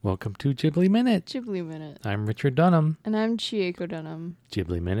Welcome to Ghibli Minute. Ghibli Minute. I'm Richard Dunham. And I'm Chieko Dunham.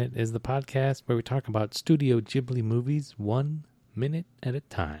 Ghibli Minute is the podcast where we talk about Studio Ghibli movies 1 minute at a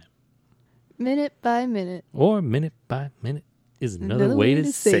time. Minute by minute. Or minute by minute is another way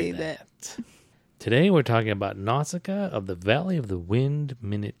to say that. Today we're talking about Nausicaa of the Valley of the Wind,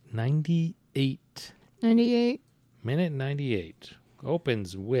 minute 98. 98. Minute 98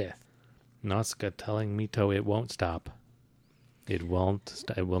 opens with Nausicaa telling Mito it won't stop. It won't.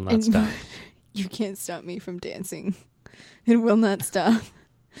 It will not stop. You can't stop me from dancing. It will not stop.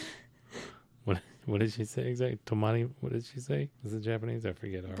 What did she say exactly? Tomari, what did she say? Is it Japanese? I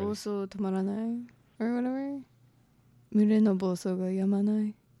forget already. Boso tomaranai. Or whatever. Mure no boso ga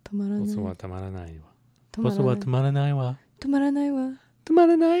yamanai. Tomaranai. Boso wa tamaranai wa. Boso wa tamaranai wa. Tomaranai wa.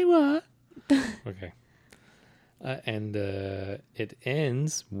 Tamaranai wa. Okay. And it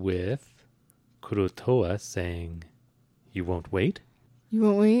ends with Kurotoa saying, "You won't wait? You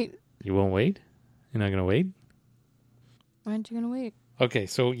won't wait? You won't wait? You're not going to wait?" Why aren't you going to wait? Okay,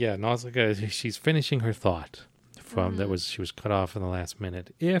 so yeah, Nausicaa, she's finishing her thought from she was cut off in the last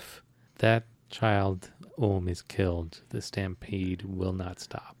minute. If that child is killed, the stampede will not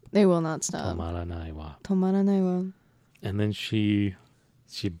stop. They will not stop. Tomaranai wa. Tomaranai wa. And then she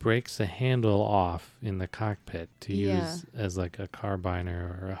breaks the handle off in the cockpit to use as like a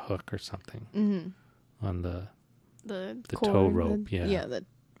carbiner or a hook or something on the cord, tow rope. Yeah, the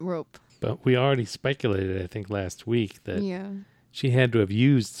rope. But we already speculated, I think, last week that Yeah. she had to have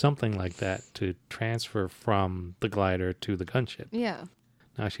used something like that to transfer from the glider to the gunship. Yeah.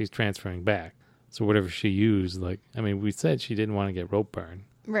 Now she's transferring back. So whatever she used, we said she didn't want to get rope burn.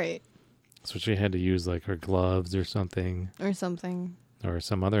 Right. So she had to use like her gloves or something. Or something. Or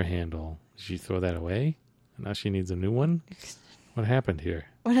some other handle. Did she throw that away? And now she needs a new one? What happened here?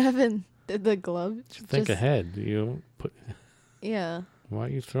 What happened? Did the glove? Think ahead. Yeah. Why are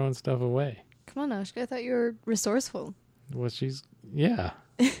you throwing stuff away? Come on, Ashka. I thought you were resourceful. Well, yeah.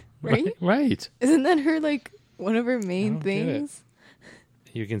 Right? Right. Isn't that one of her main things?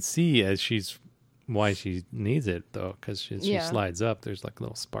 You can see why she needs it, though, because she slides up. There's like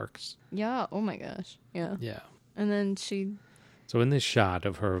little sparks. Yeah. Oh my gosh. Yeah. Yeah. And then So in this shot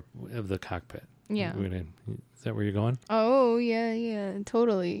of the cockpit. Yeah. Is that where you're going? Oh, yeah.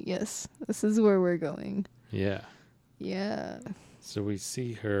 Totally. Yes. This is where we're going. Yeah. Yeah. So we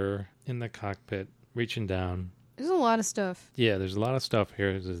see her in the cockpit reaching down. There's a lot of stuff. Yeah, there's a lot of stuff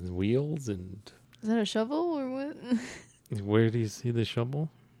here. There's wheels and... Is that a shovel or what? Where do you see the shovel?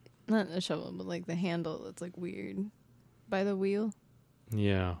 Not a shovel, but like the handle that's like weird by the wheel.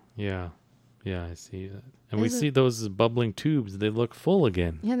 Yeah, I see that. And we see those bubbling tubes. They look full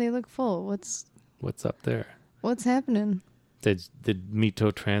again. Yeah, they look full. What's up there? What's happening? Did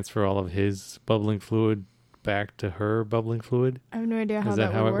Mito transfer all of his bubbling fluid back to her bubbling fluid? I have no idea how Is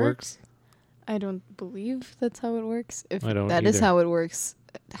that how it works? I don't believe that's how it works. If I don't that either. is how it works,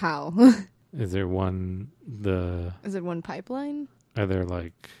 how? Is there Is it one pipeline? Are there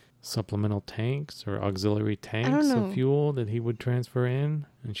like supplemental tanks or auxiliary tanks of fuel that he would transfer in?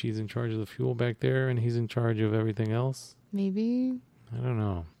 And she's in charge of the fuel back there and he's in charge of everything else? Maybe. I don't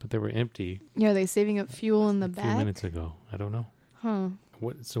know. But they were empty. Yeah, are they saving up fuel in the back? A few minutes ago. I don't know. Huh.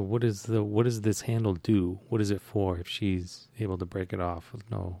 What does this handle do? What is it for if she's able to break it off with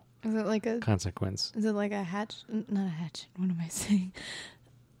no consequence? Is it like a hatch? Not a hatch. What am I saying?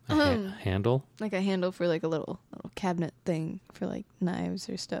 Handle? Like a handle for like a little cabinet thing for like knives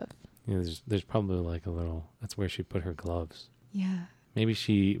or stuff. Yeah, there's probably like a little. That's where she put her gloves. Yeah. Maybe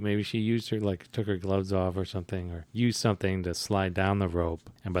she used took her gloves off or something, or used something to slide down the rope.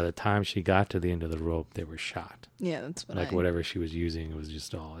 And by the time she got to the end of the rope, they were shot. Yeah, that's what whatever she was using, it was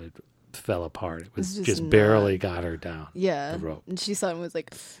just it fell apart. It was just barely got her down. Yeah. The rope. And she saw it and was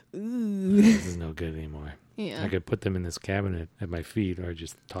like, ooh. This is no good anymore. Yeah. I could put them in this cabinet at my feet or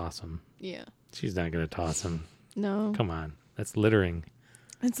just toss them. Yeah. She's not going to toss them. No. Come on. That's littering.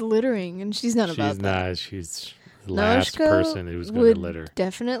 It's littering, and she's not about that. She's the last person who's going to litter.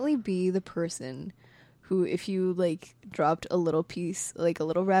 Definitely be the person who, if you dropped a little piece, like a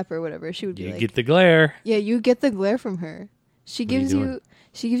little wrapper or whatever, she would be you get the glare. Yeah, you get the glare from her. She gives you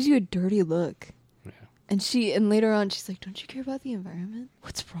a dirty look. Yeah. And later on she's like, "Don't you care about the environment?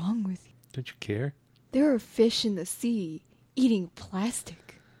 What's wrong with you? Don't you care? There are fish in the sea eating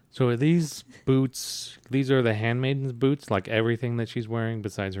plastic." So are these boots? These are the handmaiden's boots. Like everything that she's wearing,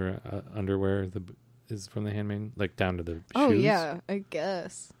 besides her underwear, is from the handmaiden. Like down to the shoes. Oh yeah, I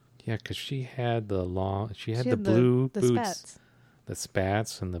guess. Yeah, because she had the blue boots, spats. The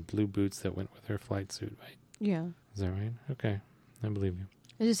spats, and the blue boots that went with her flight suit, right? Yeah. Is that right? Okay, I believe you.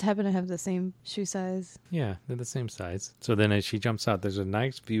 I just happen to have the same shoe size. Yeah, they're the same size. So then as she jumps out, there's a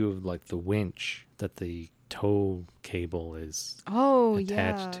nice view of like the winch that the tow cable is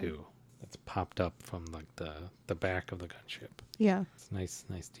attached to. That's popped up from like the back of the gunship. Yeah. It's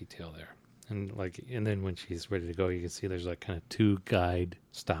nice detail there. And then when she's ready to go, you can see there's like kind of 2 guide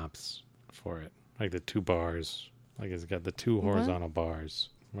stops for it. Like the 2 bars. Like it's got the 2 horizontal bars,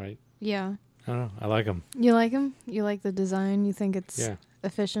 right? Yeah. I don't know. I like them. You like them? You like the design? You think it's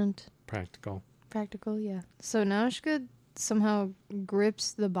efficient? Practical. Practical, yeah. So Nausicaa somehow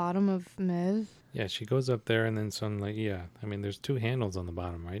grips the bottom of Mev. Yeah, she goes up there and then suddenly, I mean, there's 2 handles on the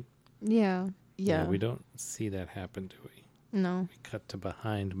bottom, right? Yeah. Yeah. We don't see that happen, do we? No. We cut to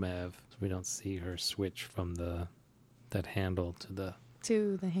behind Mev, so we don't see her switch from that handle to the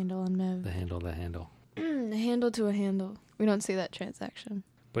handle on Mev. The handle. The handle to a handle. We don't see that transaction.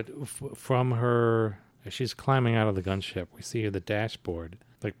 But from her, as she's climbing out of the gunship, we see the dashboard.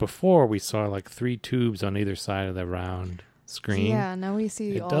 Like before, we saw like 3 tubes on either side of the round screen. Yeah, now we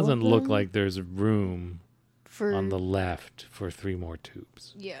see it doesn't look like there's room on the left for 3 more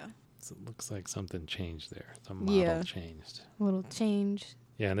tubes. Yeah. So it looks like something changed there. The model changed. A little change.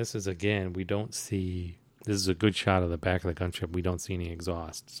 Yeah, and this is, again, we don't see... This is a good shot of the back of the gunship. We don't see any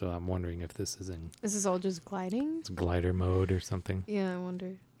exhaust, so I'm wondering if this is in... This is all just gliding? It's glider mode or something. Yeah, I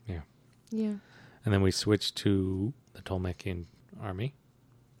wonder. Yeah. Yeah. And then we switch to the Tolmekian army.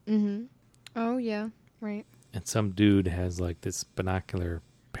 Mm-hmm. Oh, yeah. Right. And some dude has like this binocular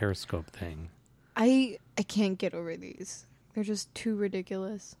periscope thing. I can't get over these. They're just too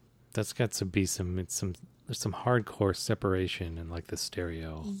ridiculous. That's got to be there's some hardcore separation in like the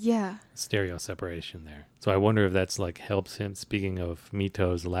stereo separation there. So I wonder if that's like helps him. Speaking of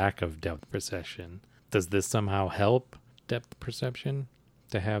Mito's lack of depth perception, does this somehow help depth perception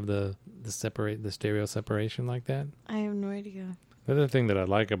to have the stereo separation like that? I have no idea. The other thing that I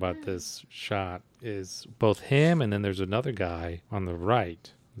like about this shot is both him and then there's another guy on the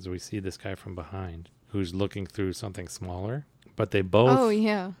right, as we see this guy from behind, who's looking through something smaller. But they both... Oh,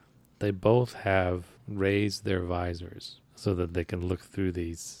 yeah. They both have raised their visors so that they can look through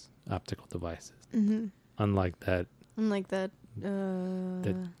these optical devices. Mm-hmm. Unlike that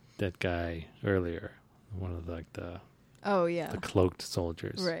guy earlier, one of the cloaked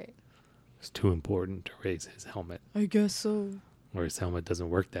soldiers. Right. It's too important to raise his helmet. I guess so. Or his helmet doesn't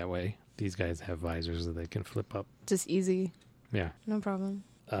work that way. These guys have visors that they can flip up. Just easy. Yeah. No problem.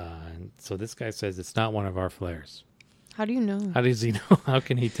 And so this guy says it's not one of our flares. How do you know? How does he know? How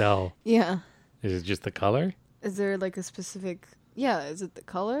can he tell? Yeah. Is it just the color? Is there like a specific... Yeah, is it the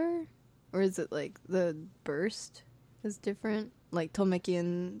color? Or is it like the burst is different? Like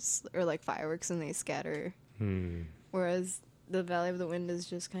Tolmekians are like fireworks and they scatter. Whereas the Valley of the Wind is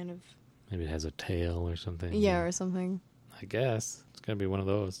just kind of... Maybe it has a tail or something. Yeah, or something. I guess. It's going to be one of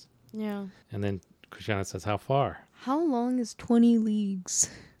those. Yeah. And then Krishana says, how far? How long is 20 leagues?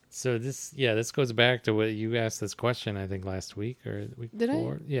 So this goes back to what you asked this question, I think, last week or the week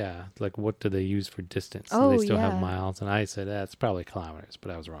before. Did I? Yeah. Like, what do they use for distance? Oh, do they still have miles? And I said, it's probably kilometers,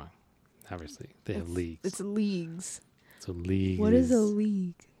 but I was wrong. Obviously, they have leagues. It's leagues. So league. What is a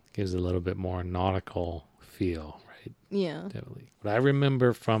league? Gives a little bit more nautical feel, right? Yeah. Definitely. But I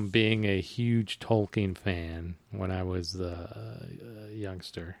remember from being a huge Tolkien fan when I was a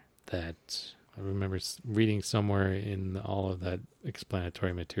youngster that I remember reading somewhere in all of that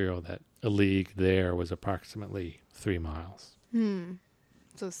explanatory material that a league there was approximately 3 miles.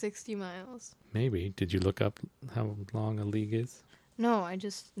 So 60 miles. Maybe. Did you look up how long a league is? No, I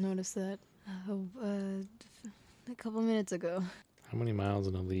just noticed that a couple minutes ago. How many miles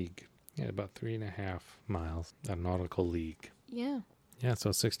in a league? Yeah, about 3.5 miles. A nautical league. Yeah. Yeah,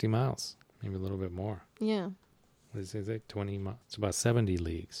 so 60 miles. Maybe a little bit more. Yeah. What is it? 20 miles. It's about 70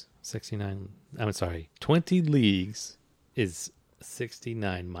 leagues. 20 leagues is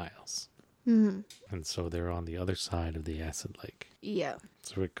 69 miles. Mm-hmm. And so they're on the other side of the acid lake. Yeah.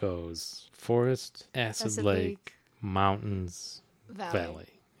 So it goes forest, acid lake, mountains,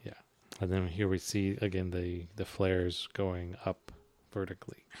 valley. Yeah. And then here we see, again, the flares going up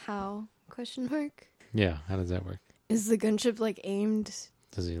vertically. How? Question mark? Yeah. How does that work? Is the gunship like aimed?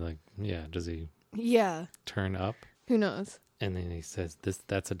 Does he Yeah. turn up? Who knows? And then he says,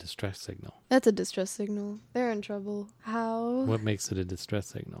 that's a distress signal. That's a distress signal. They're in trouble. How? What makes it a distress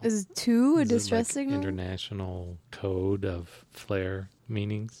signal? Is 2 a Is distress it like signal? International code of flare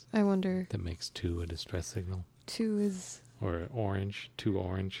meanings I wonder. that makes 2 a distress signal. 2 is... Or orange, 2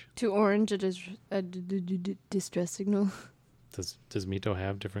 orange. 2 orange, it is a distress signal. Does Mito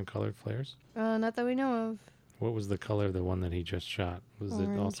have different colored flares? Not that we know of. What was the color of the one that he just shot? Was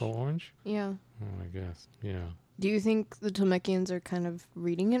Orange. it also orange? Yeah. Oh, I guess. Yeah. Do you think the Tomekians are kind of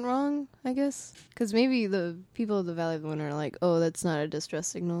reading it wrong, I guess? Because maybe the people of the Valley of the Wind are like, oh, that's not a distress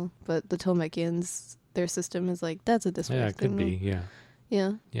signal. But the Tomekians, their system is like, that's a distress signal. Yeah, it could be, yeah.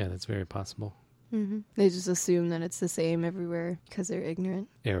 Yeah. Yeah, that's very possible. Mm-hmm. They just assume that it's the same everywhere because they're ignorant.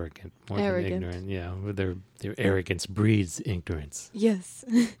 Arrogant. More than ignorant, yeah. Their arrogance breeds ignorance. Yes.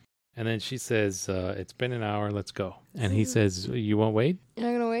 And then she says, it's been an hour, let's go. And he says, you won't wait? You're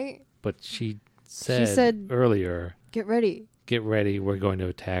not going to wait? But she said earlier, get ready. Get ready, we're going to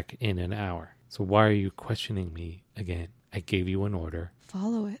attack in an hour. So why are you questioning me again? I gave you an order.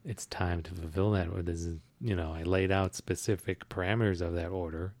 Follow it. It's time to fulfill that order. This is, I laid out specific parameters of that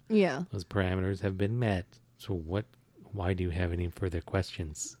order. Yeah. Those parameters have been met. So why do you have any further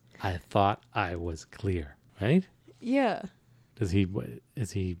questions? I thought I was clear, right? Yeah. Does he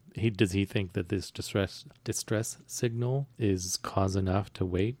think that this distress signal is cause enough to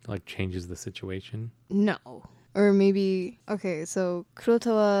wait, like changes the situation? No. Or maybe, okay, so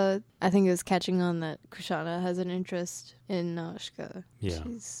Kurotawa, I think, is catching on that Kushana has an interest in Nausicaa. Yeah.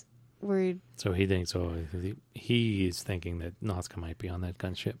 She's worried. So he thinks, he is thinking that Nausicaa might be on that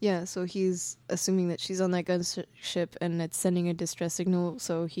gunship. Yeah, so he's assuming that she's on that gunship and it's sending a distress signal,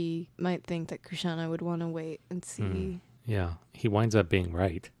 so he might think that Kushana would want to wait and see. Yeah, he winds up being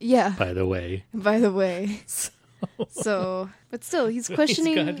right. Yeah. By the way. So, but still, he's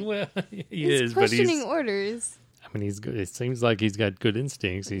questioning. He's questioning orders. I mean, it seems like he's got good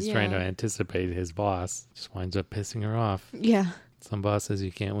instincts. He's trying to anticipate his boss. Just winds up pissing her off. Yeah. Some boss says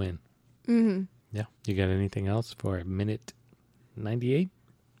you can't win. Mm-hmm. Yeah. You got anything else for minute 98?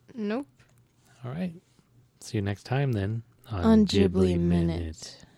 Nope. All right. See you next time then on Ghibli Minute.